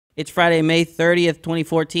It's Friday, May 30th,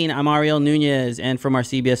 2014. I'm Ariel Nunez, and from our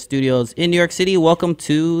CBS studios in New York City, welcome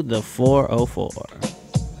to the 404.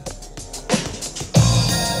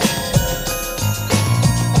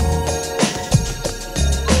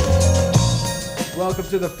 Welcome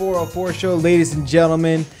to the 404 show, ladies and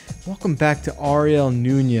gentlemen. Welcome back to Ariel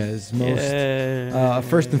Nunez.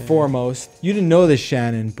 First and foremost, you didn't know this,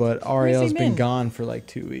 Shannon, but Ariel's been gone for like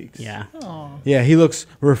 2 weeks. Yeah. Aww. Yeah, he looks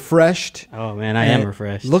refreshed. Oh, man, I am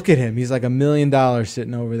refreshed. Look at him. He's like $1 million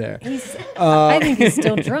sitting over there. I think he's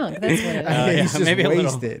still drunk. That's what it is. He's just maybe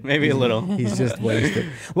wasted. Maybe a little. He's just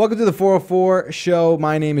wasted. Welcome to the 404 show.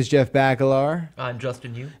 My name is Jeff Bacalar. I'm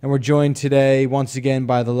Justin Yu. And we're joined today once again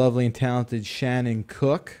by the lovely and talented Shanon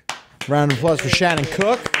Cook. Round of applause for Shanon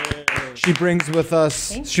Cook. She brings with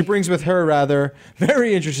her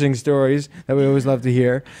very interesting stories that we always love to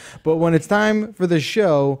hear. But when it's time for the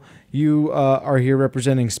show, you are here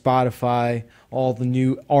representing Spotify, all the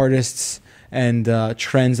new artists and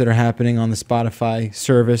trends that are happening on the Spotify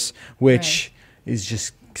service, which is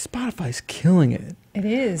just, Spotify's killing it. It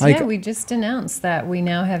is. Like, yeah, we just announced that we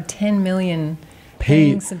now have 10 million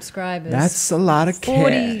paying subscribers. That's a lot of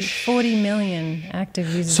cash. 40 million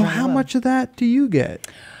active users. So how much of that do you get?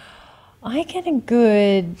 I get a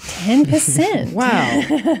good 10%. Wow.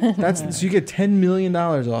 So you get $10 million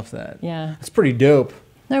off that. Yeah. That's pretty dope.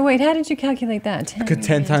 No, wait, how did you calculate that?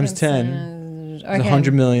 10 times 10. Okay. It's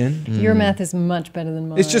 100 million. Your math is much better than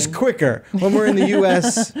mine. It's just quicker. When we're in the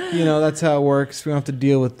U.S., that's how it works. We don't have to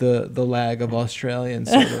deal with the lag of Australian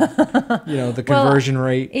sort of, the conversion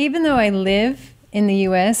rate. Even though I live in the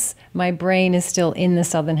U.S., my brain is still in the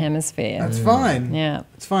Southern Hemisphere. That's fine. Yeah.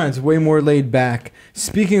 It's fine. It's way more laid back.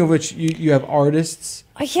 Speaking of which, you have artists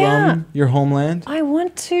from your homeland. I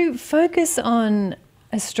want to focus on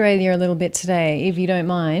Australia a little bit today, if you don't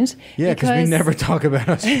mind. Yeah, because we never talk about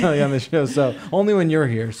Australia on the show, so only when you're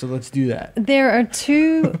here, so let's do that. There are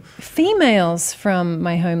two females from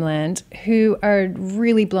my homeland who are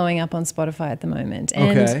really blowing up on Spotify at the moment.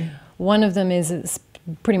 And one of them is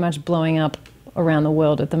pretty much blowing up around the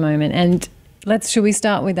world at the moment. And should we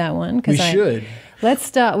start with that one? We should. Let's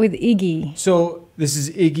start with Iggy. So this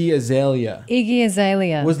is Iggy Azalea. Iggy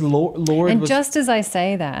Azalea. Was Lord? And just as I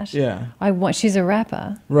say that, she's a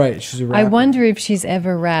rapper. Right, she's a rapper. I wonder if she's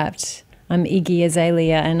ever rapped, "I'm Iggy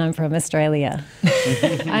Azalea and I'm from Australia."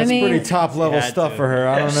 That's pretty top level stuff for her.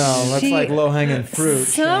 I don't know. That's like low hanging fruit.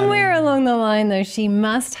 Somewhere along the line, though, she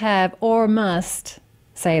must have or must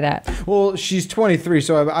say that. Well, she's 23,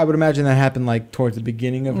 so I would imagine that happened like towards the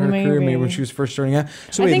beginning of her career, maybe when she was first starting out.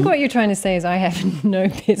 So I think what you're trying to say is I have no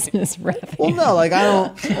business rapping. Well, no, like I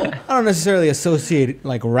don't necessarily associate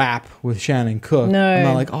like rap with Shanon Cook. No, I'm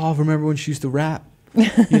not like, oh, remember when she used to rap? Well,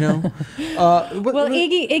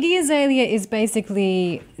 Iggy Azalea is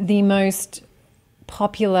basically the most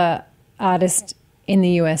popular artist in the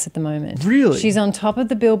US at the moment. Really? She's on top of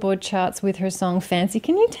the Billboard charts with her song Fancy.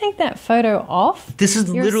 Can you take that photo off? This is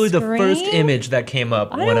literally the first image that came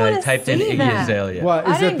up when I typed in Iggy Azalea. What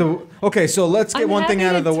is that Okay, so let's get one thing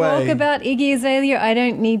out of the way. Talk about Iggy Azalea. I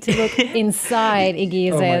don't need to look inside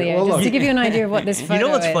Iggy Azalea just to give you an idea of what this photo is. You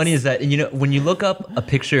know what's funny is that when you look up a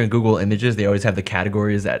picture in Google Images, they always have the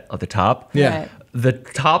categories at the top. Yeah. Right. The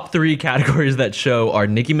top 3 categories that show are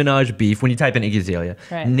Nicki Minaj beef, when you type in Iggy Azalea,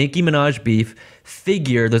 Nicki Minaj beef,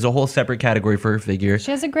 figure, there's a whole separate category for her figure.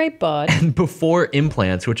 She has a great bod. And before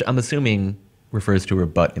implants, which I'm assuming refers to her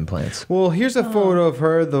butt implants. Well, here's a photo of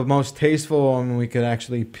her, the most tasteful one we could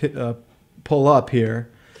actually pull up here.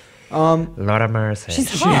 Lord of mercy.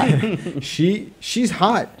 She's hot. She's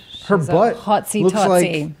hot. Her butt looks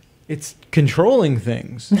like it's controlling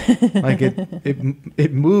things. Like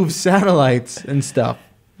it moves satellites and stuff.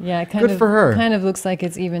 Yeah, good for her. Kind of looks like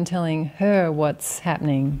it's even telling her what's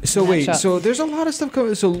happening. So wait, so there's a lot of stuff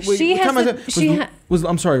coming. So wait,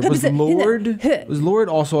 I'm sorry. Was Lord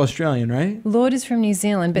also Australian, right? Lord is from New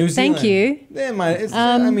Zealand, but thank you.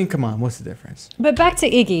 I mean, come on, what's the difference? But back to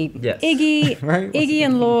Iggy. Yes. Iggy, right? Iggy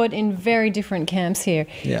and Lord in very different camps here.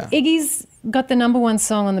 Yeah. Iggy's got the #1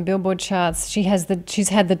 song on the Billboard charts. She's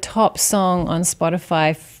had the top song on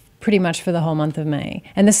Spotify pretty much for the whole month of May.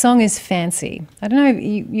 And the song is Fancy. I don't know,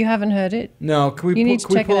 you haven't heard it? No, can we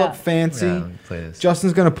pull up Fancy? Yeah, play this.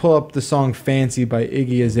 Justin's going to pull up the song Fancy by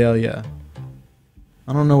Iggy Azalea.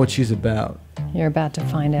 I don't know what she's about. You're about to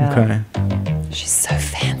find out. Okay. She's so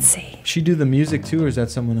fancy. She do the music too, or is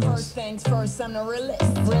that someone else? First things first, I'm the realest.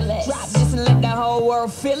 Drop this and let the whole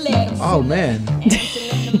world feel it. Oh man,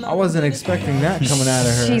 I wasn't expecting that coming out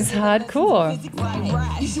of her. She's hardcore.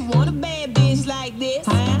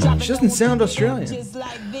 She doesn't sound Australian.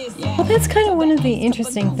 Well, that's kind of one of the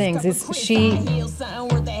interesting things. Is she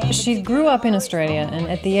She grew up in Australia, and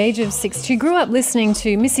at the age of 6, she grew up listening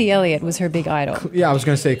to Missy Elliott was her big idol. Yeah, I was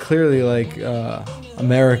going to say clearly like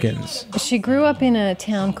Americans. She grew up in a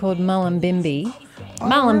town called Mullumbimby.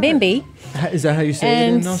 Mullumbimby. Is that how you say it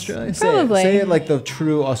And in Australia? probably. Say it like the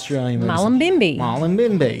true Australian. Mullumbimby.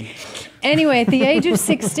 Mullumbimby. Anyway, at the age of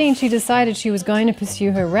 16, she decided she was going to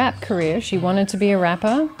pursue her rap career. She wanted to be a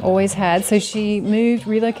rapper, always had. So she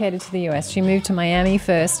relocated to the US. She moved to Miami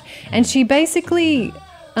first. And she basically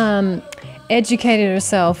educated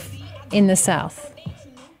herself in the South.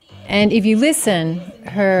 And if you listen,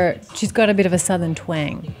 she's got a bit of a Southern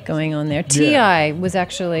twang going on there. T.I. was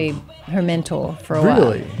actually her mentor for a while.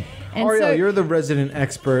 Really? And Ariel, so, you're the resident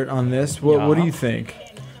expert on this. What do you think?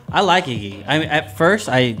 I like Iggy. I mean, at first,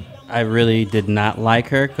 I really did not like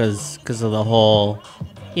her because of the whole,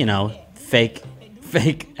 fake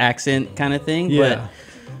accent kind of thing. Yeah. But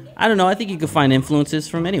I don't know. I think you could find influences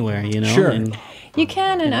from anywhere, Sure. And you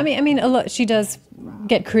can, and I mean, a lot. She does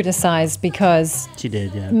get criticized because she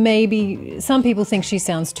did, yeah. maybe some people think she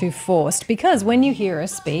sounds too forced because when you hear her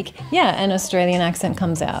speak, an Australian accent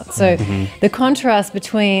comes out. So the contrast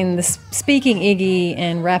between the speaking Iggy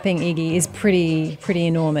and rapping Iggy is pretty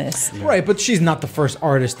enormous. Right, but she's not the first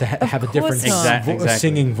artist to have a different Exactly.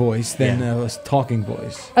 singing voice than a talking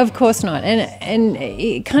voice. Of course not.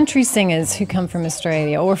 And country singers who come from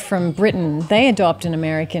Australia or from Britain, they adopt an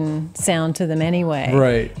American sound to them anyway.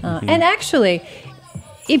 Right. And actually,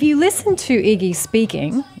 if you listen to Iggy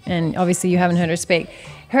speaking, and obviously you haven't heard her speak,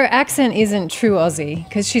 her accent isn't true Aussie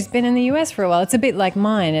because she's been in the US for a while. It's a bit like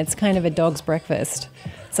mine. It's kind of a dog's breakfast.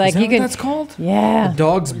 It's like Is that what that's called? Yeah. A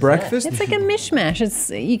dog's breakfast? It's like a mishmash. It's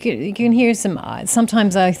you can hear some.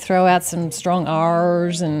 Sometimes I throw out some strong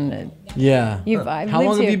R's and. Yeah. How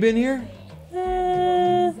long have you been here?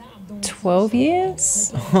 12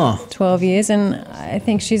 years. Huh. 12 years, and I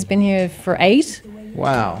think she's been here for 8.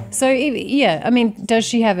 Wow. So, I mean, does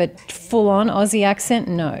she have a full-on Aussie accent?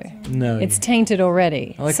 No. No. It's tainted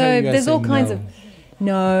already. I like so how you guys there's say all kinds no. of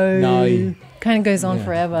no. No. Kind of goes on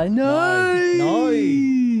forever. No. No.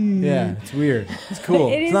 Yeah, it's weird. It's cool.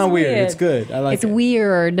 It It's is not weird. weird. It's good. I like It's it.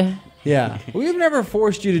 weird. Yeah. We've never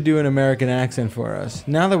forced you to do an American accent for us.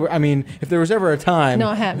 Now that if there was ever a time.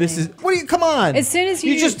 Not happening. This is. Come on. As soon as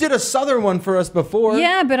you just did a Southern one for us before.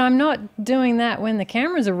 Yeah, but I'm not doing that when the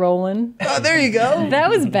cameras are rolling. Oh, there you go. That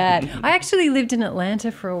was bad. I actually lived in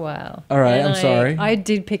Atlanta for a while. All right, and I'm sorry. I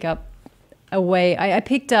did pick up a way. I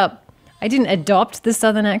picked up. I didn't adopt the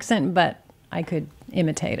Southern accent, but I could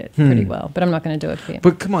imitate it pretty well. But I'm not going to do it for you.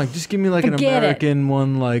 But come on, just give me like Forget an American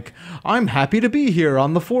one. Like, I'm happy to be here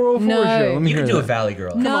on the 404 No. show. Let me You hear can do a that. Valley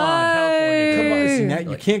Girl. No. Come on, California. Come on, see, now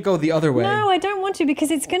you can't go the other way. No, I don't want to because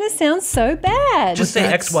it's going to sound so bad. Just say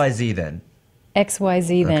XYZ then.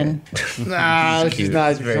 XYZ then. Nah, she's cute.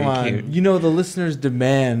 not. It's very Come on. cute. The listeners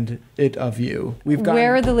demand it of you.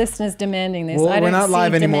 Where are the listeners demanding this? Well, I we're don't not see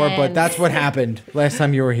live anymore, but demand. that's what happened last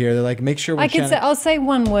time you were here. They're like, make sure we I'll say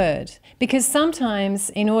one word because sometimes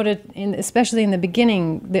especially in the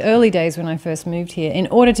beginning, the early days when I first moved here, in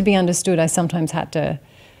order to be understood, I sometimes had to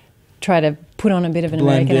try to put on a bit of an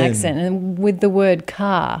Blend American in. accent. And with the word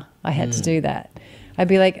car, I had to do that. I'd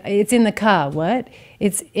be like, it's in the car. What?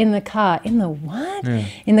 It's in the car. In the what? Yeah.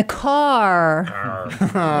 In the car.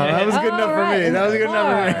 that was good enough for right, me. in That was the good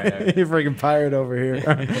enough for me. You freaking pirate over here.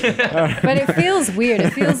 But it feels weird.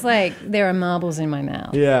 It feels like there are marbles in my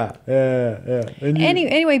mouth. yeah. And you-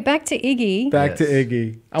 Anyway, back to Iggy. back to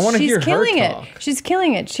Iggy. I want to hear her killing talk. it. She's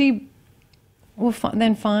killing it. She will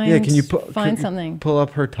then find. Yeah, can you find something? pull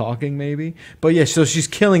up her talking maybe? But yeah, so she's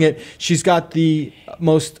killing it. She's got the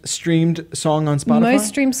most streamed song on Spotify. Most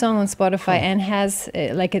streamed song on Spotify and has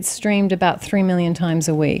it's streamed about 3 million times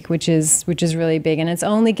a week, which is really big, and it's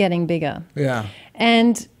only getting bigger. Yeah.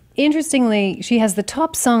 And interestingly, she has the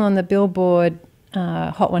top song on the Billboard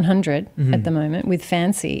Hot 100 at the moment with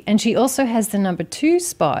Fancy, and she also has the number 2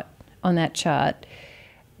 spot on that chart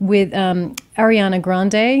with Ariana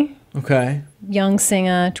Grande. Okay. Young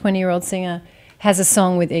singer, 20-year-old singer, has a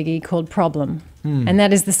song with Iggy called Problem. And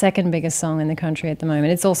that is the second biggest song in the country at the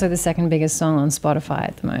moment. It's also the second biggest song on Spotify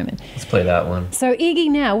at the moment. Let's play that one. So Iggy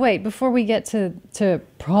now, wait, before we get to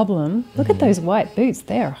Problem, look at those white boots.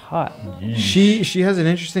 They are hot. She has an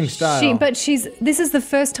interesting style. This is the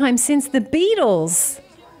first time since the Beatles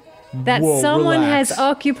that Whoa, someone relax. has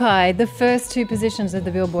occupied the first 2 positions of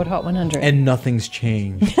the Billboard Hot 100. And nothing's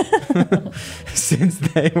changed since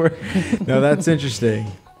they were. No, that's interesting.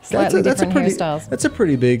 Slightly different hairstyles. That's a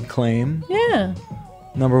pretty big claim. Yeah.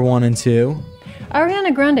 Number 1 and 2.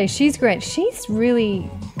 Ariana Grande, she's great. She's really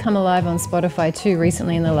come alive on Spotify too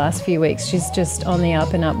recently in the last few weeks. She's just on the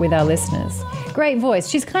up and up with our listeners. Great voice.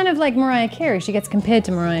 She's kind of like Mariah Carey. She gets compared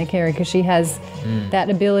to Mariah Carey because she has that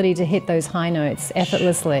ability to hit those high notes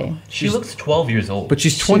effortlessly. She looks 12 years old. But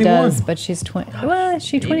she's She 21. does, but she's 20. Well, is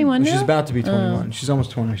she 21 now? She's about to be 21. She's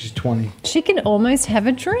almost 20. She's 20. She can almost have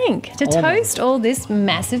a drink to toast all this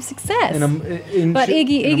massive success. But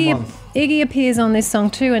Iggy appears on this song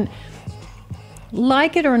too, and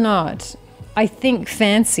like it or not, I think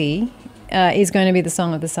Fancy is going to be the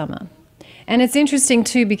song of the summer. And it's interesting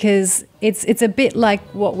too because it's a bit like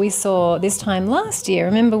what we saw this time last year.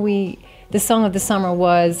 Remember the song of the summer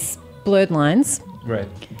was Blurred Lines. Right.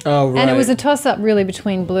 Oh, right. And it was a toss-up really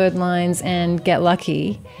between Blurred Lines and Get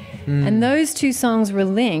Lucky. And those two songs were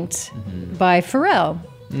linked by Pharrell.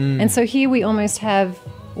 And so here we almost have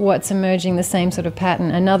what's emerging the same sort of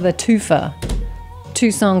pattern, another twofer.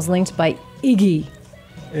 Two songs linked by Iggy.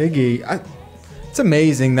 It's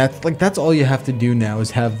amazing. That's all you have to do now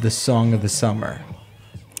is have the song of the summer.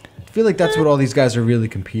 I feel like that's what all these guys are really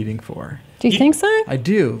competing for. Do you think so? I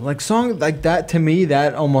do. Like song like that to me,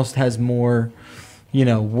 that almost has more,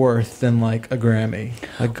 worth than like a Grammy.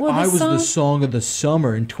 Like I was the song of the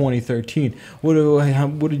summer in 2013.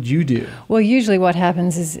 What did you do? Well, usually what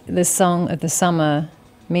happens is the song of the summer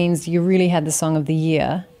means you really had the song of the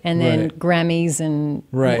year, and then Grammys and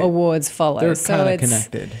awards follow. They're kind of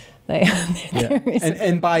connected.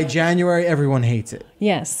 And by January, everyone hates it.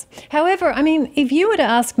 Yes. However, I mean, if you were to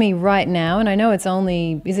ask me right now, and I know it's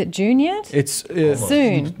only, is it June yet? It's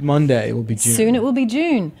soon. Monday will be June. Soon it will be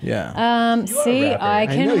June. Yeah. See, I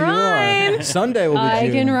can rhyme. Sunday will be June. I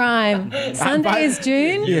can rhyme. Sunday is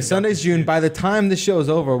June. Yeah, Sunday's June. By the time the show's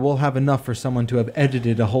over, we'll have enough for someone to have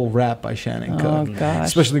edited a whole rap by Shanon Cook. Oh, gosh.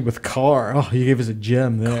 Especially with Car. Oh, you gave us a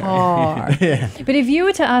gem there. Car. Yeah. But if you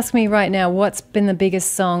were to ask me right now, what's been the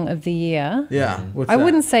biggest song of the year? Yeah. I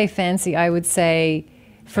wouldn't say Fancy. I would say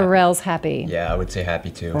Pharrell's Happy. Yeah, I would say Happy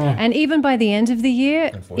too. And even by the end of the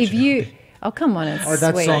year, if you... Oh, come on, it's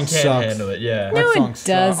that sweet. song sucks. Handle it, yeah. No, it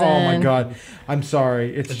doesn't. Oh, my God. I'm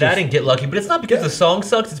sorry. It's that and Get Lucky, but it's not because the song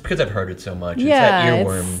sucks. It's because I've heard it so much. Yeah, it's that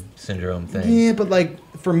earworm syndrome thing. Yeah, but like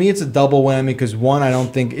for me, it's a double whammy because one, I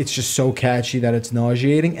don't think it's just so catchy that it's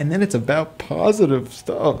nauseating, and then it's about positive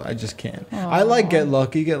stuff. I just can't. Aww. I like Get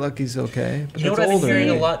Lucky. Get Lucky's okay. But you know what I've been hearing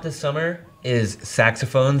a lot this summer is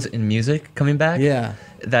saxophones in music coming back. Yeah.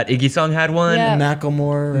 That Iggy song had one. Yeah.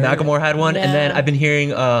 Macklemore. Right? Macklemore had one, Yeah. and then I've been hearing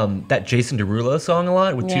that Jason Derulo song a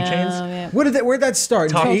lot with 2 Chainz. Yeah. Where'd that start?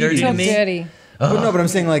 Talk Dirty to Talk Me. Dirty. But no, but I'm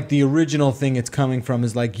saying like the original thing it's coming from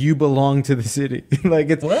is like You Belong to the City. Like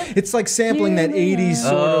it's like sampling that 80s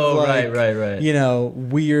sort of like right.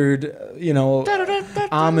 weird,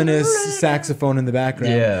 ominous saxophone in the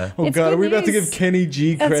background. Yeah. Oh It's God, good are we about to news. give Kenny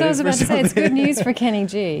G credit? That's what I was about for to say. It's something? good news for Kenny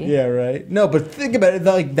G. Yeah, right. No, but think about it.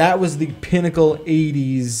 Like that was the pinnacle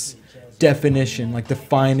 80s definition, like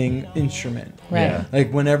defining instrument. Right. Yeah.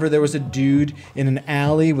 Like whenever there was a dude in an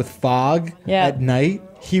alley with fog at night,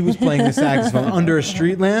 he was playing the saxophone under a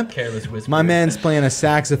street lamp. Careless Whisper. My man's playing a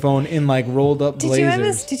saxophone in like rolled up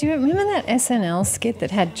blazers. Did you remember that SNL skit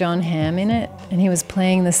that had John Hamm in it, and he was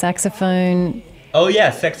playing the saxophone? Oh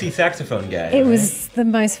yeah, Sexy Saxophone Guy. It was the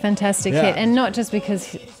most fantastic Yeah. hit, and not just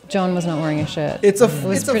because John was not wearing a shirt. It's a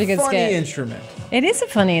was pretty good funny sketch. instrument, It is a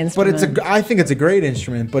funny but instrument. I think it's a great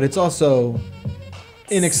instrument, but it's also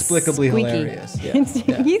inexplicably Squeaky. hilarious. Yeah.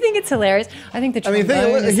 You think it's hilarious? I think the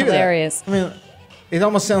trombone is hear that. hilarious. I mean, it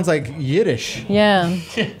almost sounds like Yiddish. Yeah,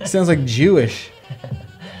 It sounds like Jewish.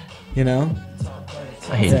 You know?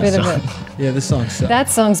 I hate it's a that bit of song. it. Yeah, this song sucks. That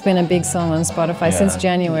song's been a big song on Spotify since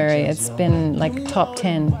January. It's been like top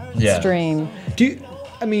 10 stream.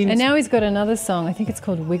 And now he's got another song. I think it's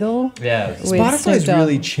called Wiggle. Yeah. with Spotify Snoop is Dogg.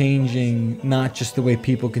 really changing not just the way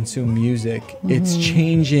people consume music, it's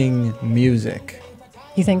changing music.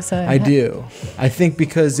 You think so? I do. I think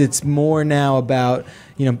because it's more now about,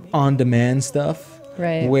 on-demand stuff.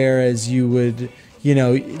 Right. Whereas you would,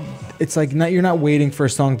 it's like you're not waiting for a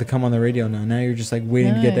song to come on the radio now. Now you're just like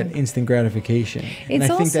waiting to get that instant gratification. And I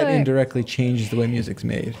think that indirectly changes the way music's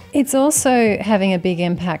made. It's also having a big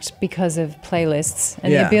impact because of playlists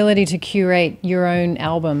and the ability to curate your own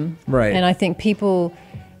album. Right. And I think people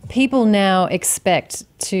now expect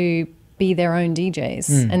to be their own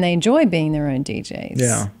DJs and they enjoy being their own DJs.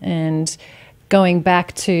 Yeah. And going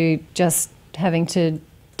back to just having to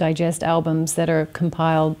digest albums that are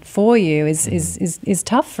compiled for you is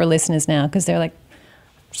tough for listeners now because they're like,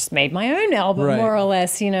 just made my own album more or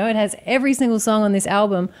less. It has every single song on this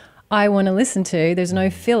album I want to listen to. There's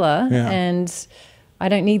no filler and I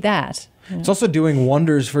don't need that. It's also doing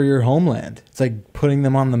wonders for your homeland. It's like putting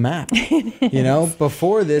them on the map. You know,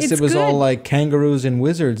 before this, It's it was all good. like kangaroos and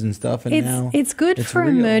wizards and stuff, and now It's good for real.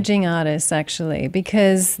 emerging artists, actually,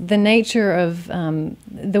 because the nature of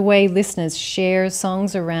the way listeners share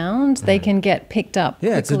songs around, they can get picked up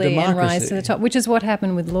Yeah, it's a quickly and rise to democracy. the top, which is what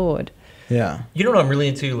happened with Lord. Yeah. You know what I'm really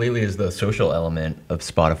into lately is the social element of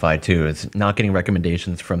Spotify too. It's not getting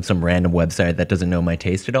recommendations from some random website that doesn't know my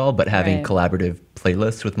taste at all, but having Right. collaborative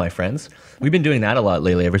playlists with my friends. We've been doing that a lot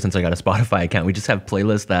lately ever since I got a Spotify account. We just have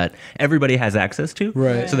playlists that everybody has access to.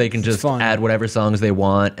 Right. So they can It's just fun. add whatever songs they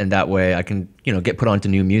want, and that way I can, get put onto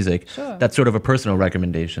new music. Sure. That's sort of a personal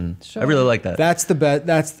recommendation. Sure. I really like that. That's the best.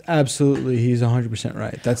 That's absolutely. He's 100%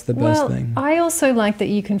 right. That's the best Well, thing. I also like that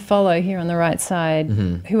you can follow here on the right side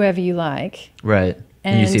whoever you like. Right.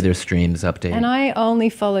 And you And- see their streams update. And I only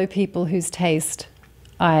follow people whose taste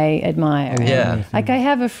I admire. Yeah. Like I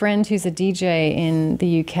have a friend who's a DJ in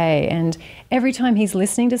the UK, and every time he's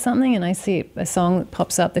listening to something and I see a song that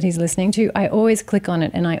pops up that he's listening to, I always click on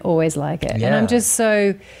it and I always like it. And Yeah.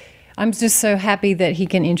 I'm just so happy that he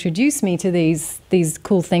can introduce me to these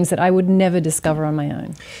cool things that I would never discover on my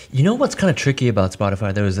own. You know what's kind of tricky about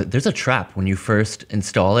Spotify though is that there's a trap when you first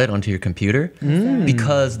install it onto your computer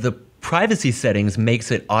because the privacy settings makes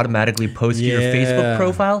it automatically post to your Yeah. Facebook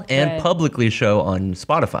profile and Right. publicly show on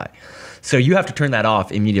Spotify. So you have to turn that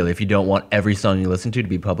off immediately if you don't want every song you listen to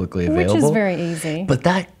be publicly available. Which is very easy. But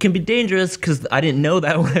that can be dangerous because I didn't know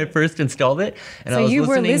that when I first installed it. And I So was you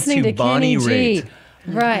were listening to Bonnie Kenny Raitt. G.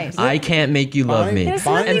 Right. I Can't Make You Love Bonnie- Me. There's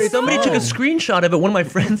Bonnie nothing And somebody took a wrong. screenshot of it. One of my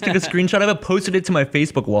friends took a screenshot of it, posted it to my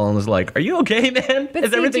Facebook wall, and was like, "Are you okay, man? But Is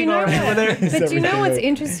see, everything do you know all right what- over there?" But do you know what's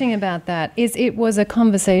interesting about that is it was a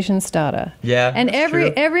conversation starter. Yeah, And that's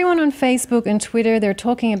true. everyone on Facebook and Twitter, they're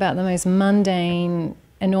talking about the most mundane,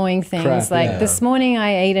 annoying things. Crap, like yeah. this morning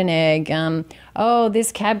I ate an egg. Oh,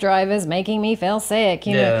 this cab driver's making me feel sick.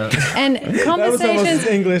 You know. Yeah. And That was conversations. almost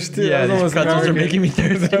English too. Yeah, that was these almost pretzels are American. making me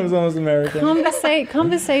thirsty. That was almost American.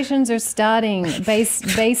 Conversations are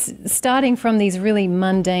starting from these really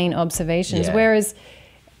mundane observations, Yeah. whereas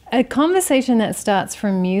a conversation that starts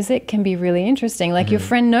from music can be really interesting. Like your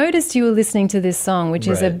friend noticed you were listening to this song, which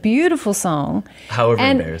is a Right. beautiful song. However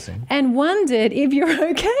and, embarrassing. And wondered if you're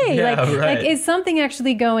okay. Yeah, like, right. like, is something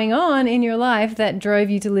actually going on in your life that drove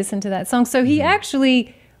you to listen to that song? So he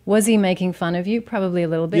actually... Was he making fun of you? Probably a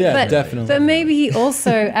little bit. Yeah, but, definitely. But maybe he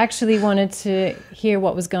also actually wanted to hear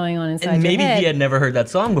what was going on inside And your maybe head. he had never heard that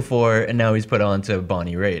song before, and now he's put on to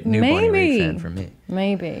Bonnie Raitt. New Bonnie Raitt Maybe. fan for me.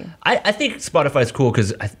 Maybe. I think Spotify's cool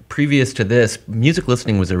because previous to this, music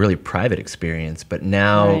listening was a really private experience, but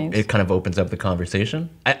now Right. it kind of opens up the conversation.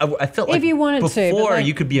 I felt If like you wanted to, but before like-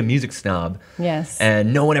 you could be a music snob, Yes.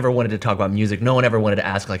 and no one ever wanted to talk about music. No one ever wanted to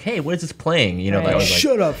ask like, "Hey, what is this playing?" You know, Right. that was like,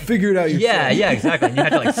 Shut up. Figure it out yourself. yeah, exactly. And you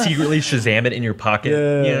had to like secretly Shazam it in your pocket.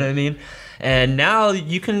 Yeah. You know what I mean? And now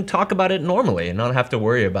you can talk about it normally and not have to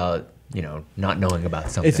worry about, not knowing about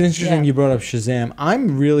something. It's interesting Yeah. you brought up Shazam.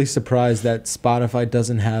 I'm really surprised that Spotify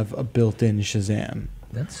doesn't have a built-in Shazam.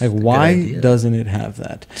 That's Like, a good why idea. doesn't it have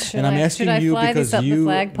that? Should I fly because this up the you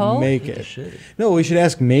flagpole? make it. No, we should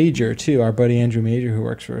ask Major too, our buddy Andrew Major, who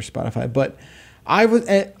works for Spotify. But I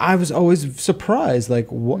was always surprised, like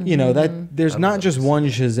that there's not just one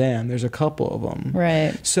Shazam. There's a couple of them.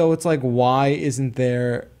 Right. So it's like, why isn't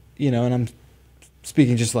there? And I'm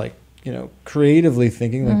speaking just like creatively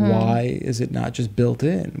thinking, like, why is it not just built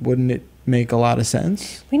in? Wouldn't it make a lot of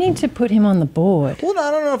sense? We need to put him on the board. Well,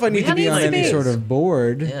 I don't know if I need to be needs on to any be. sort of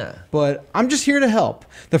board. Yeah. But I'm just here to help.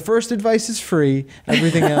 The first advice is free.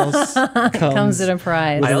 Everything else Comes at a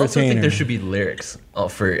prize. with I a also think retainer. there should be lyrics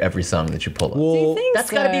for every song that you pull up. Well, Do you think That's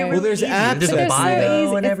got to be so? really Well, there's easy. apps There's that a do bio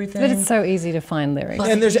that. and everything. But it's so easy to find lyrics.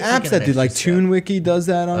 But- and there's It's like apps that an do, like extra step. TuneWiki does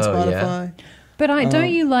that on Oh, yeah? Spotify. But don't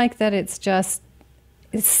you like that it's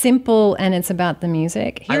simple and it's about the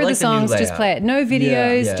music? I Here are like the the new songs, just layout. play it. No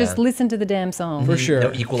videos, Yeah. just listen to the damn song. For sure.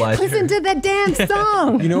 No equalizer. Listen to the damn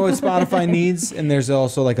song. You know what Spotify needs? And there's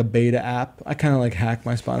also like a beta app. I kind of like hack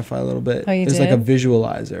my Spotify a little bit. Oh, you There's like a did?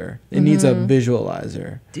 visualizer. It needs a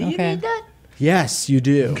visualizer. Do you Okay. need that? Yes, you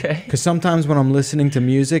do. Okay. Because sometimes when I'm listening to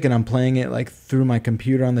music and I'm playing it like through my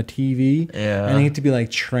computer on the TV, Yeah. I need to be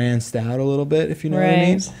like tranced out a little bit, if you know what I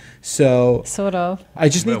mean. Right. So Sort of. I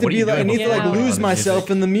just need But to what are be you like, I doing need to like before you lose put on the myself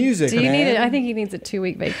music? in the music. Do you man. need it? I think he needs a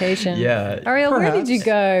 2-week vacation. Yeah. Ariel, where did you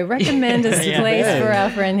go? Recommend us a Yeah. place Yeah. for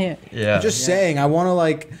our friend here. Yeah. I'm just saying, I want to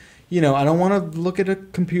like, I don't want to look at a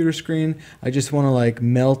computer screen. I just want to like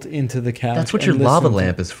melt into the couch. That's what and your lava listen to-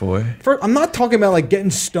 lamp is for. I'm not talking about like getting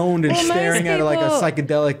stoned and Well, most staring at like a people-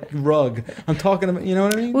 psychedelic rug. I'm talking about, you know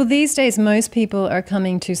what I mean? Well, these days, most people are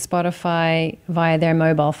coming to Spotify via their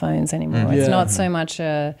mobile phones anymore. It's Yeah. not so much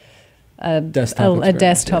a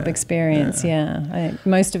desktop experience. Yeah.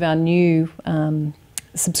 Most of our new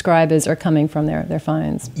subscribers are coming from their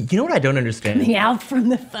phones. You know what I don't understand? Coming out from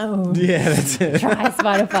the phone. Yeah, that's it. Try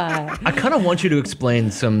Spotify. I kind of want you to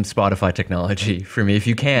explain some Spotify technology for me if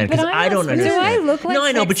you can, because I don't understand. Do I look like No,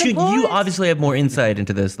 I know, but you support? obviously have more insight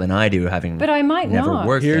into this than I do, having But I might never not.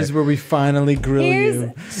 worked Here's there. where we finally grill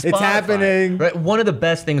you. It's Spotify, happening. Right? One of the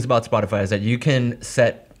best things about Spotify is that you can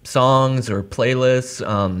set songs or playlists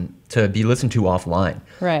to be listened to offline.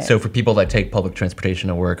 Right. So for people that take public transportation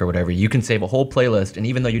to work or whatever, you can save a whole playlist, and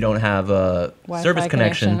even though you don't have a Wi-Fi service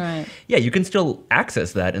connection, right. yeah, you can still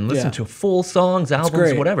access that and listen Yeah. to full songs, albums,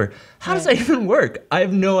 great. whatever. How does that even work? I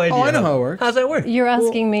have no idea. Oh, I know how it works. How does that work? You're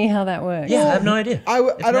asking me how that works. Yeah, I have no idea. I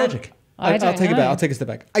It's don't. magic. I I'll don't take it know. back. I'll take a step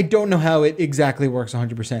back. I don't know how it exactly works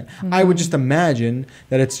 100%. I would just imagine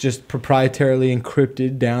that it's just proprietarily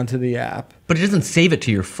encrypted down to the app. But it doesn't save it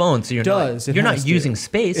to your phone, so you're does. It not has to. using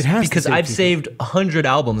space It has to because save I've to your saved 100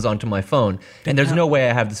 albums onto my phone, and there's no way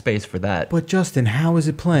I have the space for that. But Justin, how is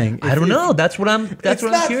it playing? I don't know. That's what I'm. it's That's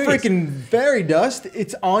what I'm not curious. freaking fairy dust.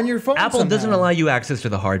 It's on your phone. Apple somehow. doesn't allow you access to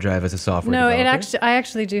the hard drive as a software No, developer. I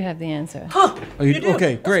actually do have the answer. Oh, you, do?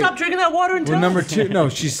 okay, Well, great. Stop drinking that water and Well, tell number us. two. No,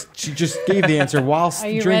 she just gave the answer whilst Are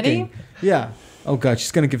you drinking. ready? Yeah. Oh God,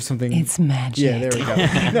 she's gonna give something. It's magic. Yeah, there we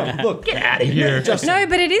go. No, look. Get out of here. Justin. No,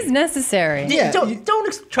 but it is necessary. Yeah, Don't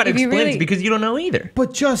try to If you explain really- it because you don't know either.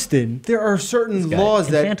 But Justin, there are certain guy laws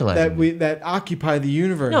infantilizing me. that occupy the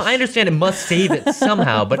universe. No, I understand it must save it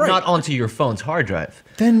somehow, but Right. not onto your phone's hard drive.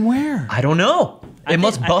 Then where? I don't know. It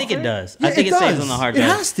must buffer. I think it does. Yeah, I think it it, saves does. on the hard It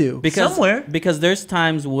drive. has to. Because, Somewhere. Because there's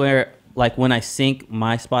times where, like, when I sync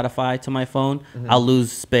my Spotify to my phone, I'll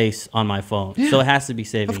lose space on my phone. Yeah. So it has to be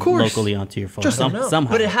saving Of course. locally onto your phone Just somehow.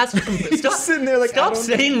 But it has to. Stop sitting there like, I Stop don't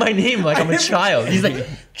saying my name like I'm a child. He's like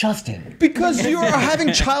Justin. Because you are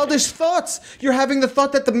having childish thoughts. You're having the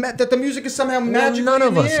thought that the music is somehow Well, magically none of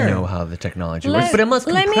in the us air. know how the technology Let- works, but it must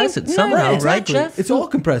let me- compress it no, somehow, no, right, Exactly. Jeff? It's all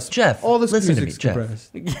compressed. Jeff, all this listen to music's me,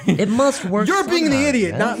 Jeff. compressed. It must work. You're being the somehow,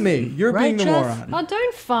 idiot, Jeff. not me. You're Right, being the Jeff? moron. Oh,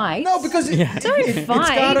 don't fight. No, because Don't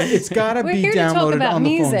fight. it's gotta We're be here to talk downloaded about on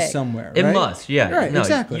the phone music. somewhere. It right? must, yeah. Right, no,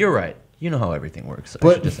 exactly. You're right. You know how everything works. I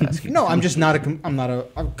But should just ask you. no, I'm just not a. I'm not a.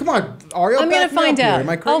 Come on, Ariel. I'm going back to me find up here. out. Am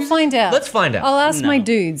I crazy? I'll find out. Let's find out. I'll ask No. my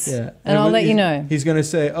dudes, Yeah, and I'll let you he- know. He's gonna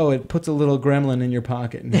say, "Oh, it puts a little gremlin in your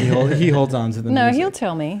pocket," and he holds on to the No, music. he'll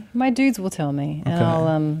tell me. My dudes will tell me, and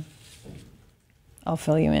Okay. I'll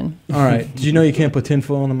fill you in. All right. Did you know you can't put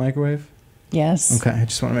tinfoil in the microwave? Yes. Okay, I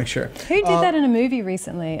just want to make sure. Who did that in a movie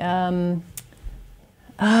recently?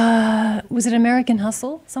 Was it American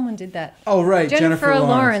Hustle? Someone did that. Oh right, Jennifer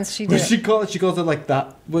Lawrence, she What did. she calls it like the.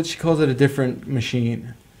 What she calls it a different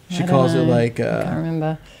machine. She I don't calls it know. like I can't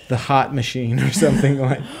remember. the hot machine or something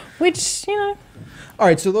like. Which, you know. All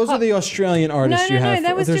right, so those are the Australian No, artists no, you no, have.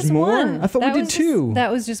 that was There's just more. one. I thought That we did was two. Just,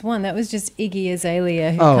 that was just one. That was just Iggy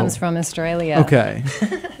Azalea, who Oh. comes from Australia. Okay.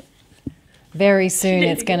 Very soon,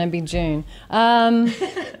 it's going to be June.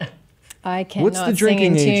 I cannot What's the sing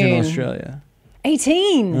drinking age in tune. Australia?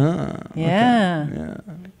 18. Ah, Yeah.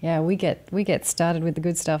 Yeah, we get started with the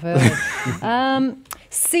good stuff early.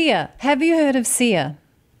 Sia. Have you heard of Sia?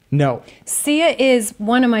 no. Sia is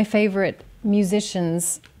one of my favorite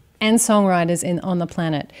musicians and songwriters on the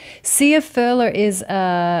planet. Sia Furler is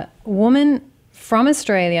a woman from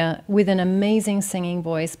Australia with an amazing singing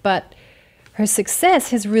voice, but her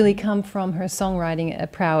success has really come from her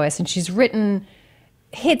songwriting prowess, and she's written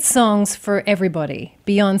hit songs for everybody.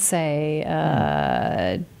 Beyonce,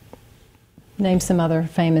 name some other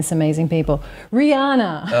famous, amazing people.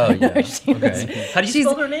 Rihanna. Oh yeah. She was- Okay. How do you she's-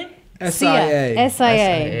 spell her name? SIA.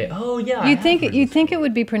 S-I-A. Oh yeah. You'd think it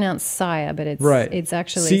would be pronounced Sia, but Right. it's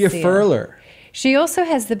actually Sia Sia. Furler. She also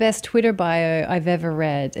has the best Twitter bio I've ever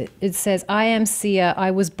read. It says, "I am Sia. I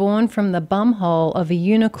was born from the bumhole of a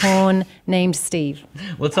unicorn named Steve."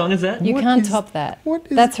 What song is that? You What can't is- top that. what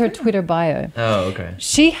is That's her that? Twitter bio. Oh okay.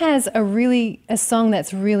 She has a song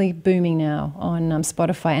that's really booming now on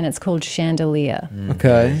Spotify, and it's called Chandelier.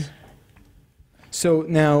 Okay. So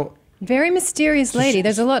now Very mysterious lady.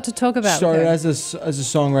 There's a lot to talk about. with started her. as a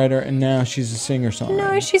songwriter, and now she's a singer-songwriter.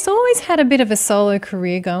 No, she's always had a bit of a solo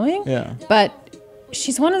career going. Yeah. But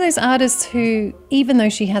she's one of those artists who, even though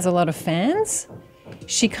she has a lot of fans,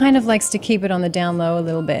 she kind of likes to keep it on the down low a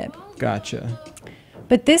little bit. Gotcha.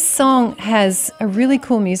 But this song has a really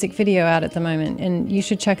cool music video out at the moment, and you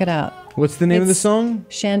should check it out. What's the name of the It's song?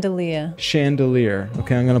 Chandelier. Chandelier.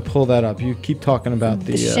 Okay, I'm gonna pull that up. You keep talking about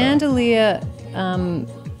the. The Chandelier,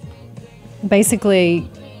 basically,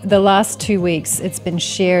 the last 2 weeks, it's been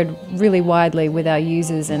shared really widely with our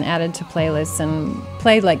users and added to playlists and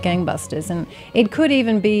played like gangbusters. And it could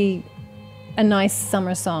even be a nice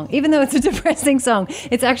summer song, even though it's a depressing song.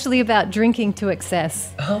 It's actually about drinking to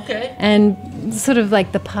excess. Okay. And sort of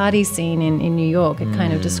like the party scene in New York, it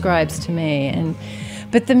kind of describes to me.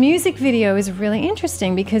 But the music video is really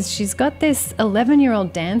interesting because she's got this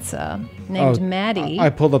 11-year-old dancer named Maddie. I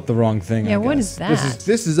pulled up the wrong thing. Yeah, I what guess. is that?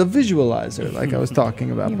 This is a visualizer, like I was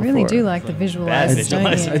talking about You before. really do like the visualizers, don't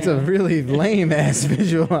you? It's a really lame ass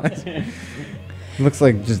visualizer. Looks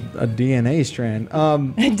like just a DNA strand.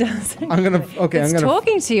 It does. I'm gonna. Okay, It's I'm gonna.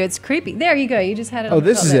 talking to you. It's creepy. There you go. You just had it. Oh, on the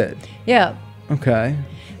this top is there. it. Yeah. Okay.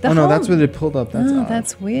 The Oh no, whole- that's what it pulled up. That's Oh, odd.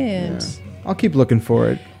 that's weird. Yeah. I'll keep looking for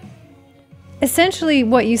it. Essentially,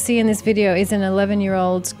 what you see in this video is an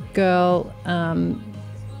 11-year-old girl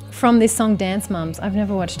from this song Dance Moms. I've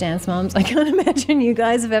never watched Dance Moms. I can't imagine you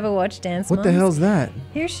guys have ever watched Dance Moms. What the hell's that?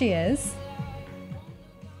 Here she is.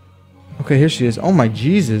 Okay, here she is. Oh my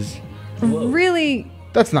Jesus. Really,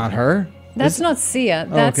 That's not her. that's not Sia.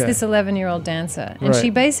 That's okay. this 11-year-old dancer. And she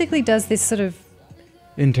Right. basically does this sort of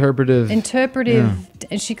Interpretive.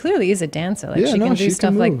 and she clearly is a dancer. Like Yeah, she no, can do she can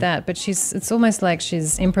stuff like move. that, but it's almost like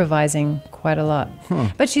she's improvising quite a lot.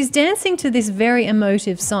 But she's dancing to this very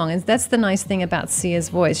emotive song, and that's the nice thing about Sia's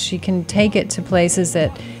voice. She can take it to places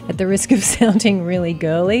that, at the risk of sounding really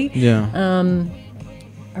girly, Yeah.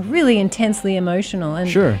 are really intensely emotional. And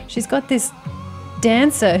Sure. she's got this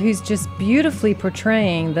dancer who's just beautifully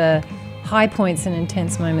portraying the high points and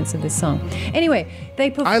intense moments of this song. Anyway, they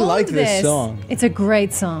performed like this song. It's a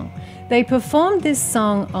great song. They performed this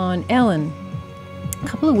song on Ellen a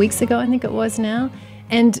couple of weeks ago, I think it was now,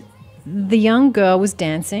 and the young girl was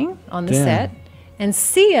dancing on the Damn. set, and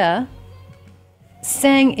Sia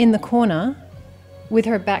sang in the corner with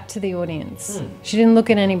her back to the audience. She didn't look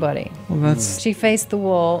at anybody. Well, that's. She faced the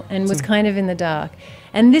wall and was kind of in the dark.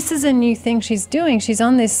 And this is a new thing she's doing. She's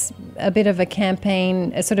on a bit of a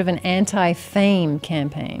campaign, a sort of an anti-fame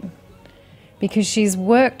campaign. Because she's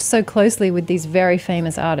worked so closely with these very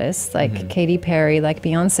famous artists like Katy Perry, like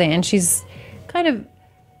Beyonce, and she's kind of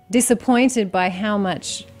disappointed by how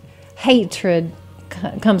much hatred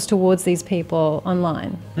comes towards these people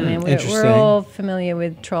online. I mean, we're Interesting. all familiar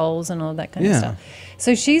with trolls and all that kind of Yeah. stuff.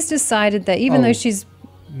 So she's decided that even though she's,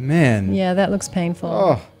 Man. yeah, that looks painful.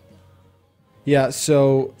 Oh. Yeah,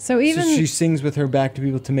 so even- she sings with her back to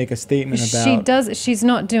people to make a statement about. She does. She's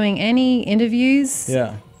not doing any interviews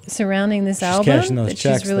Yeah. surrounding this album cashing those that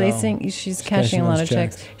checks, she's though. releasing. She's cashing a lot those of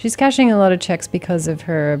checks. checks. She's cashing a lot of checks because of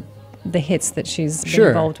the hits that she's been Sure.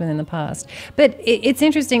 involved with in the past. But it's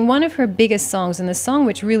interesting. One of her biggest songs, and the song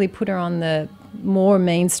which really put her on the more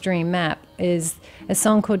mainstream map, is a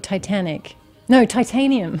song called Titanic. No,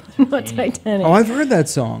 Titanium, not Titanic. Oh, I've heard that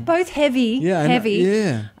song. Both heavy, Yeah, I know- heavy.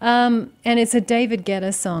 yeah. And it's a David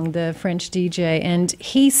Guetta song, the French DJ, and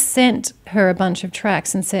he sent her a bunch of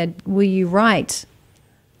tracks and said, "Will you write,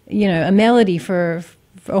 a melody for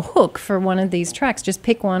a hook for one of these tracks? Just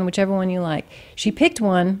pick one, whichever one you like." She picked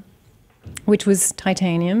one, which was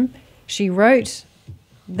Titanium. She wrote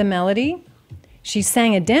the melody. She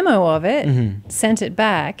sang a demo of it, sent it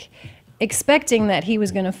back, expecting that he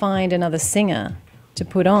was going to find another singer to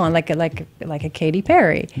put on, like a Katy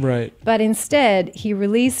Perry. Right. But instead, he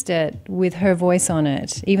released it with her voice on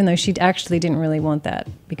it, even though she actually didn't really want that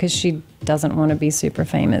because she doesn't want to be super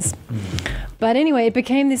famous. But anyway, it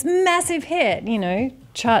became this massive hit,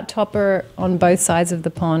 chart topper on both sides of the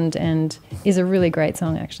pond, and is a really great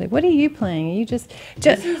song, actually. What are you playing? Are you just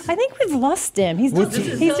I think we've lost him. He's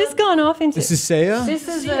just gone off into... This is Saya? This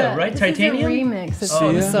is Sia, right? This Titanium? is a remix of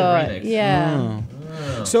Oh, this is a some remix. sort. Yeah.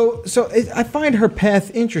 So I find her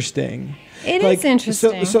path interesting. It is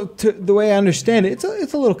interesting. So the way I understand it,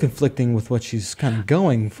 it's a little conflicting with what she's kind of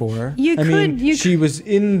going for. She was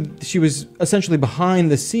essentially behind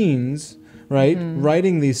the scenes, right,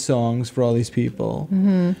 writing these songs for all these people.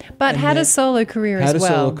 But had a solo career as well.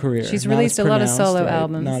 Had a solo career. She's Not released as a lot of pronounced, solo right?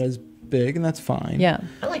 albums. Not as big, and that's fine. Yeah.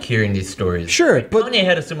 I like hearing these stories. Sure, Right? but- Kanye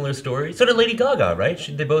had a similar story. So did Lady Gaga, right?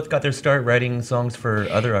 They both got their start writing songs for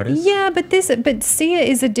other artists. Yeah, but Sia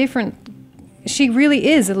is a different. She really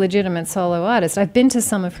is a legitimate solo artist. I've been to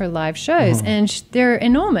some of her live shows, and they're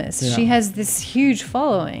enormous. Yeah. She has this huge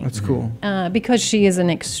following That's cool. because she is an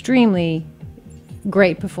extremely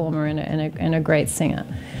great performer and a great singer.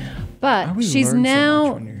 Why But we she's learn so much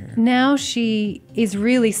now when you're here. now she is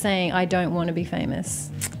really saying, "I don't want to be famous."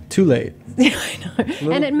 Too late. I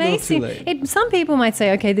know. And it may little too seem, late. some people might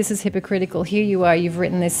say, okay, this is hypocritical. Here you are, you've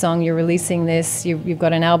written this song, you're releasing this, you've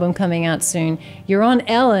got an album coming out soon. You're on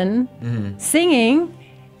Ellen singing,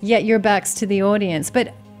 yet your back's to the audience.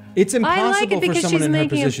 But It's I like it impossible for because someone she's in her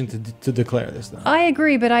making a- position to declare this, though. I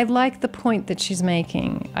agree, but I like the point that she's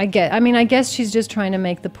making. I guess she's just trying to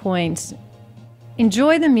make the point.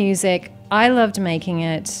 Enjoy the music, I loved making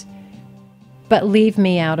it, but leave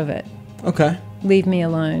me out of it. Okay. Leave me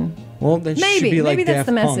alone. Well, then she should be like Maybe that's Daft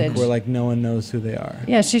the Punk, message. where like no one knows who they are.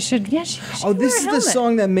 Yeah, she should. Yeah, she should Oh, this wear is a the helmet.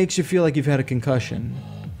 song that makes you feel like you've had a concussion.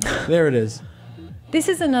 There it is. This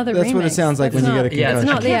is another That's what it remix. sounds like That's when you not- get a Yeah, That's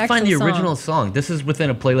concussion. not I can't the find the actual original song. This is within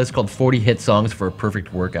a playlist called 40 Hit Songs for a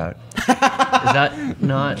Perfect Workout. Is that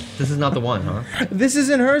not? This is not the one, huh? This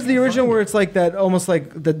isn't hers, the original, where it's like that, almost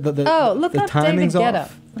like the Oh, look the up David timing's Guetta.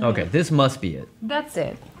 off. Okay, this must be it. That's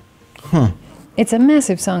it. Huh. It's a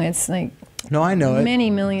massive song. It's like No, I know it. many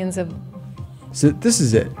millions of. So this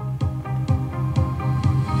is it.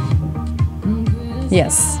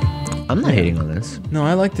 Yes. I'm not hating on this. No,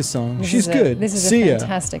 I like this song. This She's is good. This is See a ya.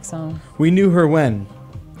 fantastic song. We knew her when.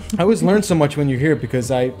 I always learn so much when you hear it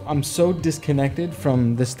because I'm so disconnected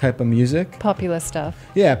from this type of music. Popular stuff.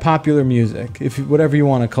 Yeah, popular music, if whatever you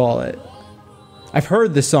want to call it. I've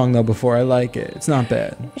heard this song though before. I like it. It's not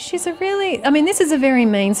bad. She's a really. I mean, this is a very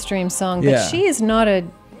mainstream song, but Yeah. she is not a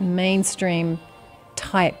mainstream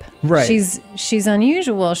type. Right. She's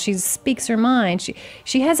unusual. She speaks her mind.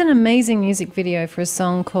 She has an amazing music video for a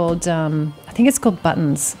song called I think it's called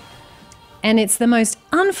Buttons, and it's the most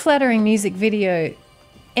unflattering music video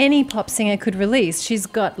any pop singer could release. She's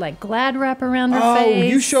got like glad wrap around her face. Oh,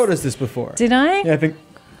 you showed us this before. Did I? Yeah,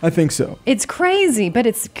 I think so. It's crazy, but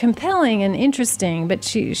it's compelling and interesting. But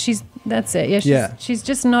she's that's it. Yeah, she's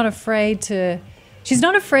just not afraid to. She's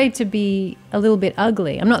not afraid to be a little bit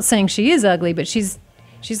ugly. I'm not saying she is ugly, but she's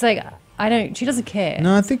like she doesn't care.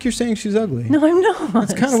 No, I think you're saying she's ugly. No, I'm not.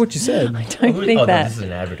 That's kind of what you said. I don't think No, that. this is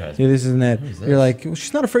an advertisement. Yeah, this isn't it. is this? You're like, well,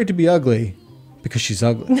 she's not afraid to be ugly because she's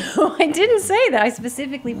ugly. No, I didn't say that. I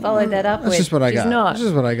specifically followed that up That's with. just what I she's got. not. That's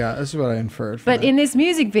just what I got. That's what I inferred. From But that. in this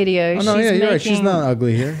music video, oh no, she's yeah, you're making, right. She's not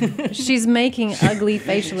ugly here. She's making ugly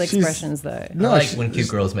facial expressions, though. I No, like she- when cute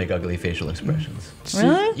girls make ugly facial expressions.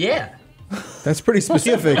 Really? Yeah, that's pretty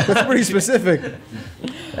specific. That's pretty specific.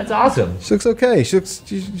 that's awesome. She looks okay. She looks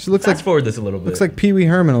Fast like forward this a little bit. looks like Pee Wee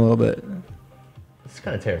Herman a little bit. It's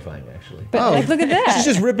kind of terrifying, actually. But like, look at that. She's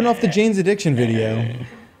just ripping off the Jane's Addiction video.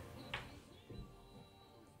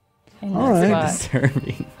 In All that right. spot.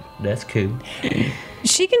 Disturbing. That's cool.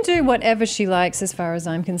 She can do whatever she likes, as far as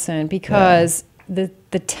I'm concerned, because the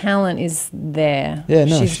talent is there. Yeah,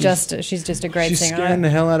 no, she's just a great She's singer. scaring the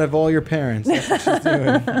hell out of all your parents. That's what she's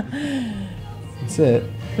doing. That's it.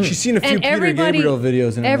 She's seen a few And Peter everybody- Gabriel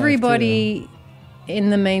videos in her life, Everybody in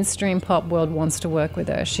the mainstream pop world wants to work with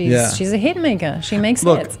her. She's Yeah. she's a hit maker. She makes too.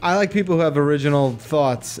 Look, hits. I like people who have original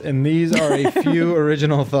thoughts, and these are a few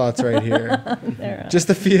original thoughts right here. Just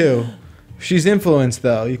a few. She's influenced,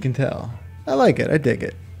 though. You can tell. I like it. I dig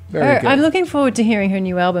it. Very good. I'm looking forward to hearing her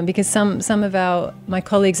new album because some of my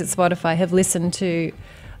colleagues at Spotify have listened to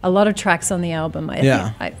a lot of tracks on the album.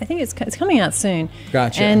 I think it's coming out soon.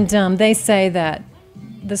 Gotcha. And they say that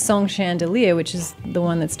the song Chandelier, which is the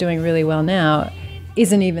one that's doing really well now,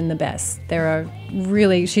 isn't even the best. There are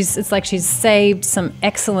really it's like she's saved some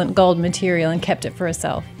excellent gold material and kept it for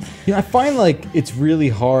herself. You know, I find like it's really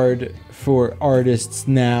hard for artists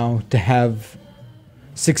now to have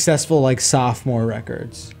successful like sophomore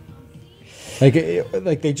records.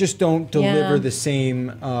 Like they just don't deliver Yeah. the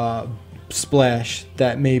same splash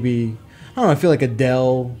that maybe I don't know. I feel like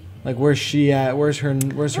Adele. Like where's she at? Where's her new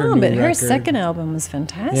But record? her second album was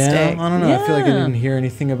fantastic. Yeah, I don't know. I feel like I Yeah. didn't hear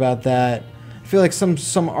anything about that. I feel like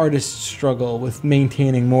some artists struggle with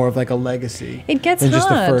maintaining more of like a legacy. It gets than hard. just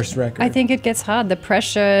the first record. I think it gets hard. The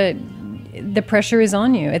pressure is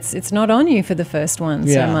on you. It's not on you for the first one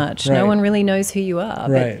so Yeah, much. right. No one really knows who you are.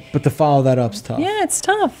 Right, but to follow that up's tough. But yeah, it's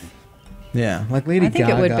tough. Yeah, like Lady I think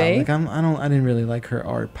Gaga. it would be. Like I didn't really like her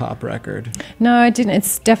art pop record. No, I didn't.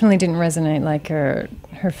 It's definitely didn't resonate like her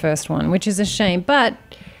first one, which is a shame. But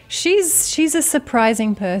she's a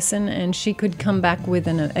surprising person, and she could come back with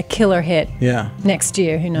a killer hit Yeah, next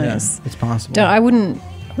year. Who yeah, knows? it's possible. I wouldn't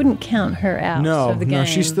count her out of the game. No,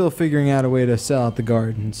 she's still figuring out a way to sell out the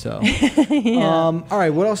garden. So, all right,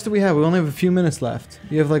 what else do we have? We only have a few minutes left.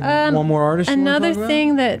 You have like one more artist. you wanna Another talk about?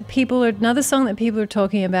 thing another song that people are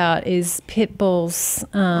talking about is Pitbull's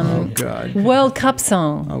Oh God. World Cup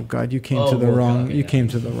song. Oh God, you came Oh, to the World wrong. Cup, You yeah. came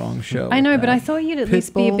to the wrong show. I know, with but I that. thought you'd at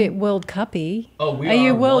least be a Pitbull? bit World Cuppy. Oh, we Are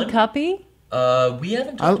you are World one? Cuppy? We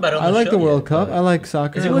haven't talked about it on I the like show the World yet, Cup. but- I like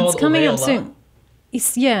soccer. Is it Well, called it's coming Olé up Ola? soon.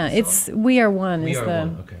 It's We Are One. We is are the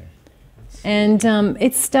one. Okay. And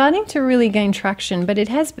it's starting to really gain traction, but it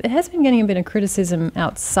has been getting a bit of criticism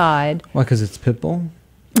outside. Why? Because it's Pitbull.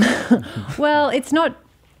 Well, it's not.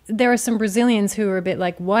 There are some Brazilians who are a bit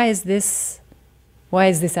like, why is this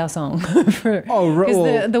our song? Because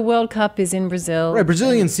well- the World Cup is in Brazil. Right.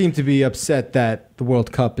 Brazilians seem to be upset that the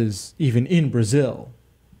World Cup is even in Brazil.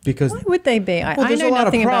 because Why would they be? well, I there's know a lot of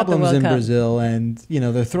nothing about the problems World in Cup. Brazil, and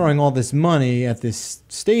they're throwing all this money at this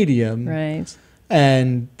stadium, Right.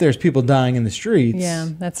 and there's people dying in the streets. Yeah,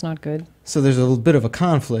 that's not good. So there's a little bit of a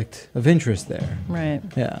conflict of interest there. Right.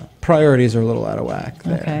 Yeah, priorities are a little out of whack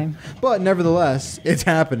there. Okay. But nevertheless, it's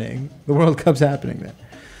happening. The World Cup's happening there.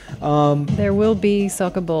 There will be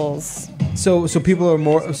soccer balls. So people are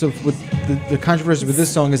more. So with the controversy with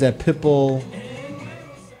this song is that Pitbull.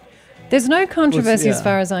 There's no controversy yeah. as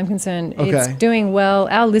far as I'm concerned. Okay. It's doing well.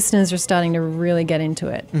 Our listeners are starting to really get into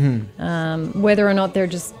it. Mm-hmm. Whether or not they're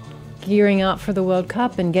just gearing up for the World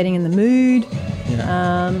Cup and getting in the mood.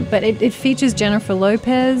 Yeah. But it features Jennifer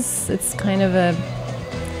Lopez. It's kind of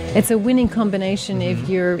it's a winning combination if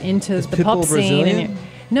you're into Is the pop Pitbull scene. Brazilian?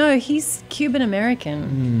 No, he's Cuban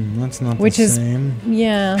American. That's not Which the is- same.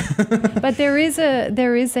 Yeah, but there is a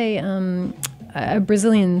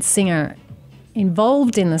Brazilian singer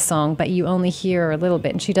involved in the song, but you only hear her a little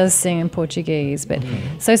bit, and she does sing in Portuguese. But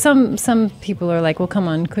so some people are like, well, come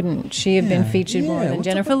on, couldn't she have been featured more yeah, than what's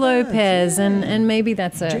Jennifer up with that? Lopez? And maybe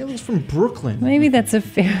that's a J-Lo's from Brooklyn.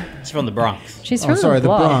 fair. It's from the Bronx. She's Oh, from sorry, the the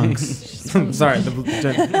block. Bronx. sorry,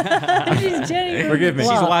 She's Jenny from Forgive the me. She's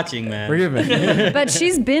block. watching, man. forgive me. But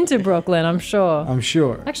she's been to Brooklyn, I'm sure. I'm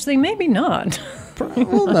sure. Actually, maybe not.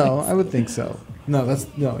 Well, no, I would think so. No,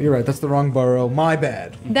 you're right. That's the wrong borough. My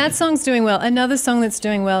bad. That song's doing well. Another song that's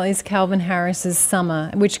doing well is Calvin Harris's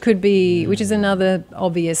 "Summer," which is another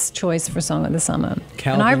obvious choice for song of the summer.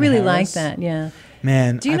 Calvin and I really Harris? like that. Yeah.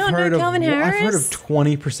 Man, Do you I've not know heard Calvin I've heard of Harris?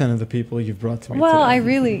 20% of the people you've brought to me Well, I today.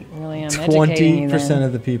 really am educating you 20% then.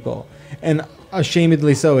 of the people. And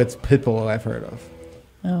ashamedly so, it's Pitbull I've heard of.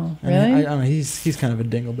 Oh, And really? I don't know, he's kind of a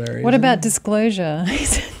dingleberry. What isn't about Disclosure?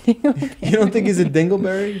 he? You don't think he's a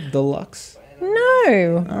dingleberry deluxe?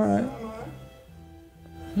 No. All right.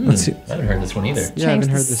 Let's see. I haven't heard this one either. Yeah, I Change haven't the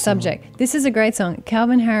heard this song. subject. This is a great song.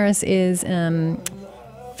 Calvin Harris is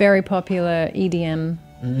very popular EDM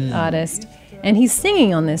artist, and he's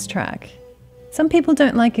singing on this track. Some people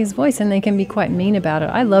don't like his voice, and they can be quite mean about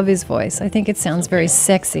it. I love his voice. I think it sounds very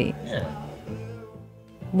sexy, Yeah.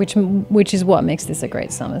 which is what makes this a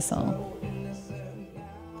great summer song.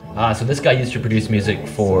 So this guy used to produce music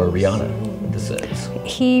for Rihanna. This is.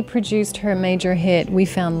 He produced her major hit "We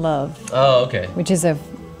Found Love," Oh, okay. which is a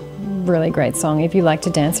really great song if you like to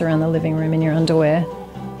dance around the living room in your underwear.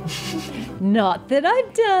 Not that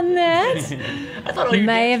I've done that. I thought all your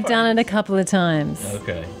May dance have done it a couple of times. parties-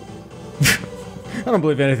 Okay. I don't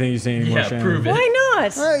believe anything you say anymore, Yeah, Shannon. prove it. Why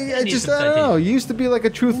not? I need just, some I don't know. citation. You used to be like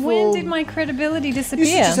a truthful... When did my credibility You used to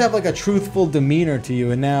disappear? just have like a truthful demeanor to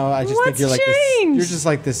you, and now I just think What's you're like this. changed? You're just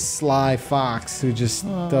like this sly fox who just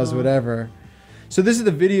does whatever. So this is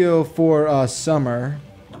the video for Summer.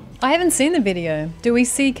 I haven't seen the video. Do we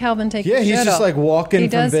see Calvin take Yeah, his he's shirt just off? like walking He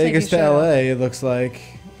from does take Vegas his to shirt off. LA. It looks like.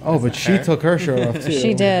 Oh, but she took her shirt off too.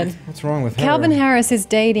 She did. What's wrong with her? Calvin Harris is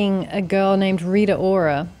dating a girl named Rita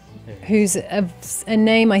Ora, who's a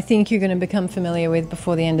name I think you're going to become familiar with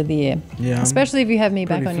before the end of the year. Yeah, I'm Especially if you have me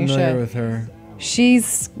pretty back on your familiar show. with her. She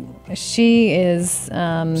is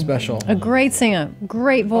Special. a great singer,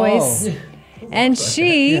 great voice, and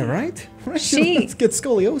she Yeah, right? She- Let's get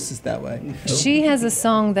scoliosis that way. she has a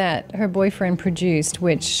song that her boyfriend produced,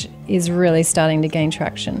 which is really starting to gain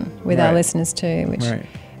traction with our Right. listeners too. Right.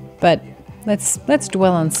 But let's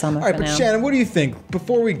dwell on Summer All right, for but now. Shannon, what do you think?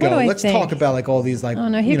 Before we go, do I let's think? talk about like all these like Oh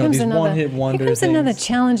no! Here comes these another. one-hit wonder Here comes things. another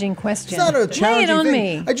challenging question. It's not a Lay it challenging on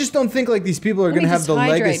thing. me. I just don't think like these people are Let going to me have just the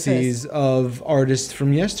hydrate legacies of artists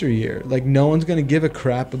from yesteryear. Like no one's going to give a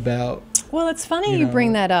crap about. Well, it's funny You you know.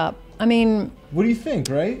 bring that up. I mean, What do you think?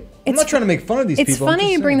 Right? I'm It's not trying to make fun of these it's people. I'm funny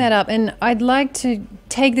just you bring saying. that up, and I'd like to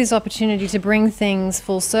take this opportunity to bring things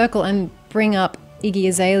full circle and bring up Iggy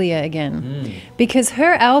Azalea again, because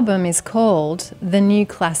her album is called The New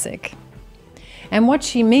Classic, and what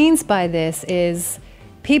she means by this is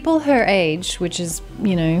people her age, which is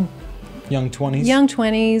Young 20s. young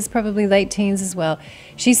 20s, probably late teens as well.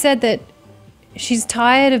 She said that she's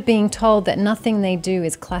tired of being told that nothing they do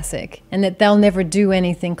is classic and that they'll never do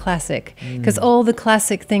anything classic because all the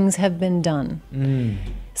classic things have been done.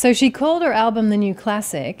 So she called her album The New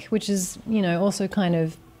Classic, which is, also kind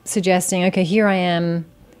of suggesting, okay, here I am,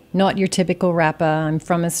 not your typical rapper. I'm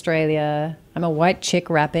from Australia. I'm a white chick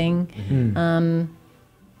rapping.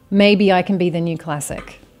 Maybe I can be the new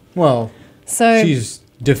classic. Well, So she's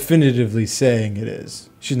definitively saying it is.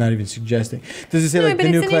 She's not even suggesting. Does it say like but the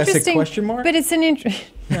new it's an classic interesting- question mark? But it's an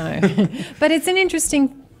no, but it's an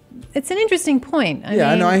interesting point. I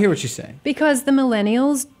know. I hear what she's saying. Because the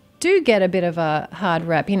millennials do get a bit of a hard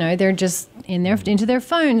rap. They're just into their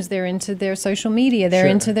phones, they're into their social media, they're Sure.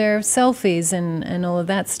 into their selfies and all of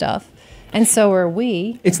that stuff. And so are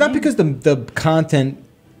we. It's not because the content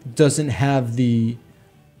doesn't have the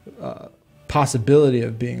possibility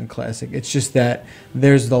of being a classic. It's just that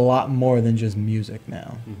there's a lot more than just music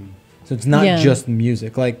now. So it's not just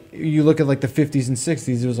music. Like you look at like the 50s and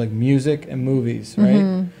 60s, it was like music and movies,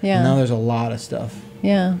 right? Yeah. And now there's a lot of stuff.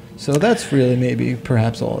 Yeah. So that's really maybe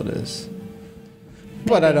perhaps all it is.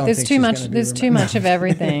 But I don't There's think too she's much. gonna be There's too much of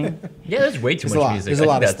everything. Yeah, there's way too There's a much lot. music. There's a I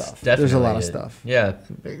lot think of that's stuff. There's a lot of definitely stuff. Yeah,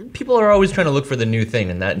 people are always trying to look for the new thing,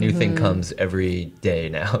 and that new thing comes every day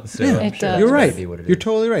now. So I'm It sure does. You're that's right. gotta be what it You're is.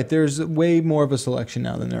 totally right. There's way more of a selection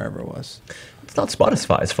now than there ever was. It's not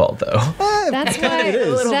Spotify's fault though. That's why. it is.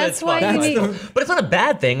 A little That's bit why you Spotify's need. fault. But it's not a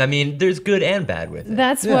bad thing. I mean, there's good and bad with it.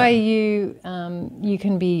 That's Yeah. why you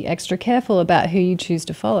can be extra careful about who you choose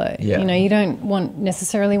to follow. Yeah. You know, you don't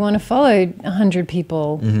necessarily want to follow 100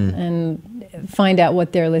 people and find out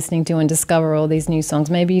what they're listening to and discover all these new songs.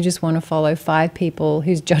 Maybe you just want to follow 5 people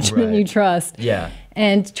whose judgment Right. you trust. Yeah.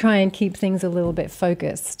 And try and keep things a little bit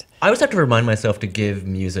focused. I always have to remind myself to give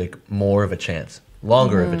music more of a chance,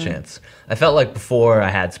 longer of a chance. I felt like before I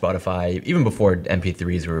had Spotify, even before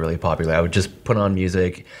MP3s were really popular, I would just put on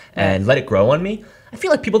music and let it grow on me. I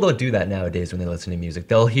feel like people don't do that nowadays when they listen to music.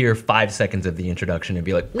 They'll hear 5 seconds of the introduction and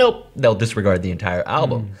be like, nope, they'll disregard the entire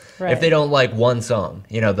album. Right. If they don't like one song,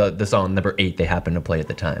 you know, the song number 8 they happen to play at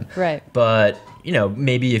the time. Right. But, you know,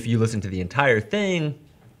 maybe if you listen to the entire thing,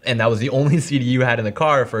 and that was the only CD you had in the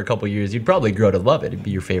car for a couple years, you'd probably grow to love it. It'd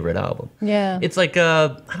be your favorite album. Yeah. It's like, I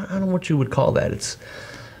don't know what you would call that. It's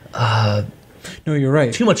No, you're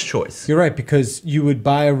right. too much choice. You're right, because you would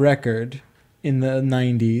buy a record in the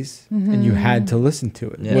 90s and you had to listen to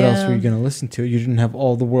it. Yeah. What else Yeah. were you going to listen to? You didn't have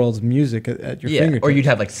all the world's music at your fingertips. Or you'd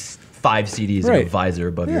have like 5 CDs in Right. a visor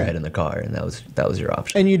above your Yeah. head in the car, and that was your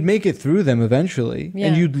option. And you'd make it through them eventually, Yeah.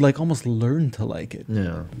 and you'd like almost learn to like it.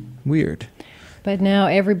 Yeah. Weird. But now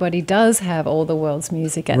everybody does have all the world's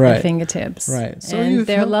music at Right. their fingertips. Right. So and you've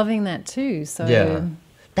they're helped- loving that too. So Yeah.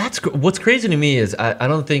 What's crazy to me is I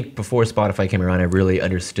don't think before Spotify came around I really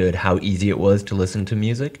understood how easy it was to listen to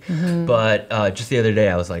music. But just the other day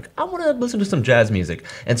I was like, I want to listen to some jazz music.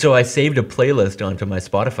 And so I saved a playlist onto my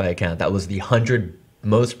Spotify account that was the 100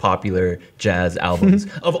 most popular jazz albums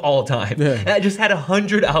of all time. Yeah. And I just had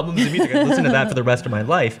 100 albums of music. I'd listen to that for the rest of my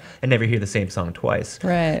life and never hear the same song twice.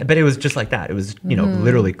 Right. But it was just like that. It was, you know,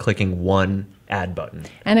 literally clicking one add button.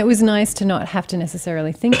 And it was nice to not have to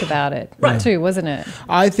necessarily think about it, too, wasn't it?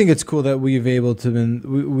 I think it's cool that we've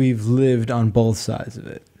we've lived on both sides of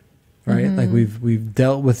it, right? Like we've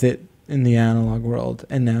dealt with it in the analog world,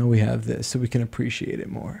 and now we have this, so we can appreciate it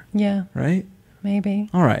more, Yeah, right? maybe.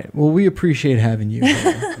 All right. Well, we appreciate having you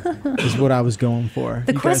here, is what I was going for.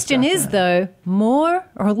 The You guys question got is, that. though, more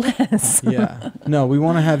or less? Yeah. No, we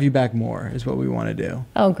want to have you back more, is what we want to do.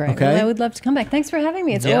 Oh, great. Okay. Well, I would love to come back. Thanks for having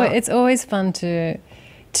me. Yeah. It's always fun to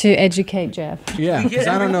educate Jeff. Yeah, because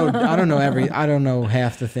I don't know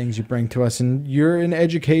half the things you bring to us, and you're an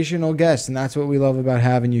educational guest, and that's what we love about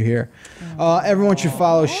having you here. Everyone should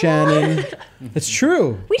follow Shannon. It's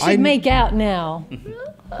true. We should make out now.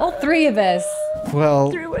 All 3 of us. Well,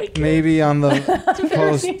 maybe on the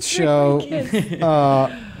post show.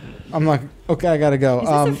 I'm not okay. I gotta go. Is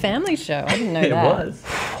this a family show? I didn't know It that. was.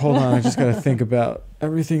 Hold on, I just gotta think about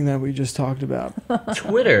everything that we just talked about.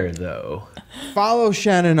 Twitter, though. Follow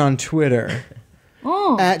Shannon on Twitter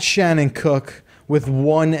at Shanon Cook with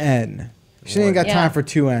 1 N. She ain't got Yeah. time for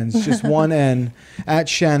 2 N's, just 1 N at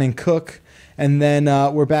Shanon Cook. And then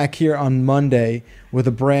we're back here on Monday with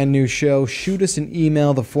a brand new show. Shoot us an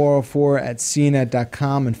email,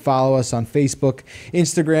 the404@cnet.com, and follow us on Facebook,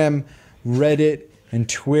 Instagram, Reddit, and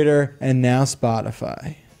Twitter, and now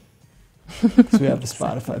Spotify. So we have the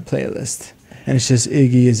Spotify playlist. And it's just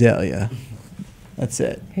Iggy Azalea. That's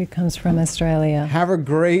it. Who comes from Australia? Have a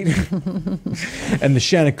great and the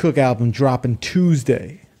Shanon Cook album dropping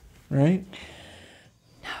Tuesday, right?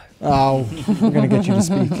 Oh, we're gonna get you to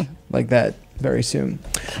speak like that very soon.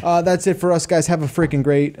 That's it for us, guys. Have a freaking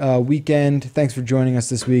great weekend. Thanks for joining us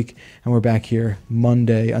this week, and we're back here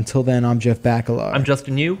Monday. Until then, I'm Jeff Bakalar. I'm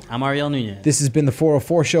Justin Yu. I'm Ariel Nunez. This has been the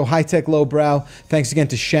 404 Show, High Tech Lowbrow. Thanks again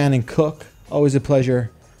to Shanon Cook. Always a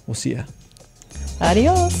pleasure. We'll see ya.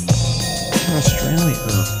 Adios.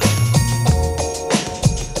 Australia.